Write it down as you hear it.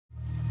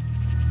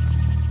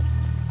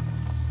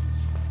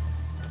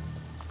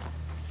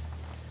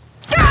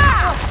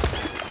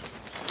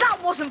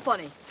wasn't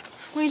funny.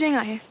 What are you doing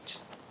out here?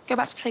 Just go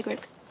back to playgroup.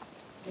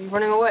 Are you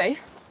running away?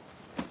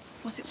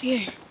 What's it to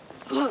you?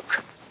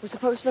 Look, we're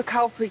supposed to look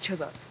out for each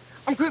other.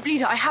 I'm group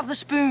leader. I have the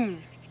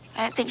spoon.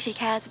 I don't think she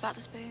cares about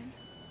the spoon.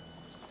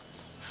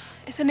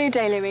 It's a new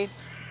day, Louis.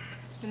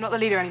 You're not the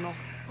leader anymore.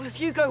 Well,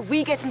 if you go,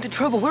 we get into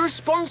trouble. We're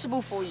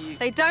responsible for you.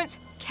 They don't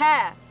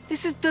care.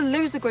 This is the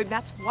loser group.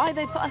 That's why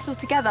they put us all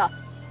together.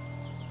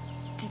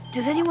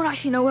 Does anyone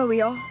actually know where we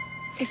are?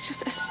 It's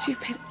just a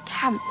stupid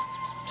camp.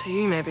 To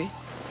you, maybe.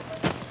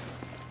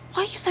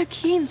 Why are you so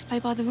keen to play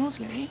by the rules,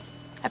 Louis?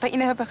 I bet you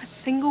never broke a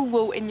single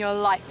rule in your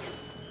life.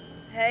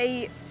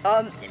 Hey,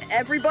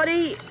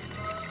 everybody.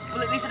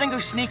 Well, at least I didn't go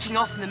sneaking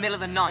off in the middle of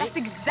the night. That's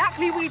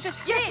exactly what you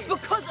just did. Yes,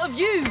 because of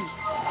you.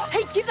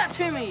 Hey, give that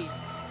to me.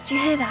 Do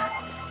you hear that?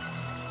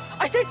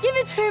 I said give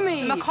it to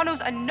me. The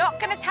McConnells are not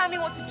going to tell me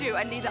what to do,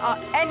 and neither are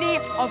any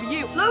of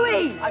you.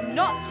 Louis! I'm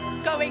not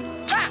going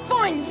back.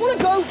 Fine, you want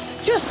to go?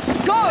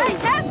 Just go. Hey,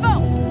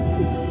 careful!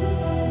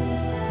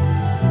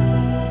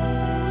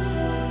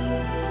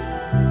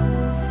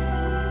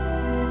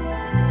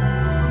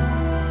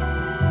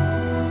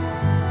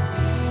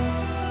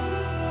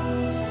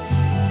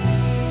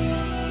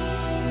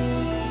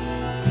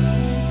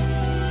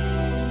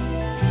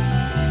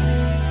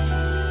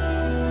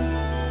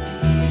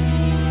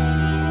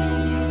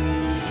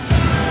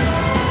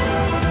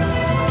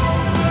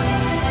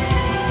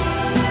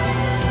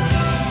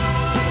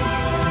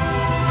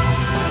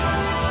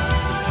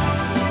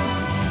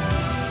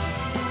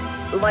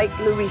 Like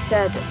Louis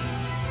said,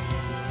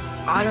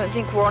 I don't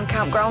think we're on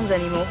campgrounds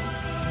anymore.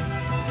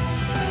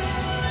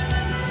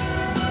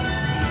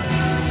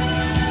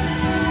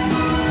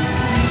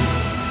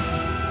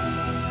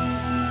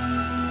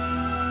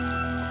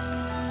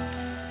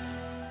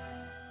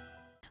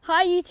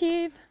 Hi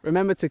YouTube!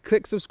 Remember to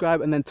click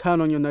subscribe and then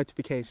turn on your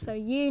notifications. So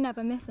you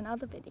never miss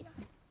another video.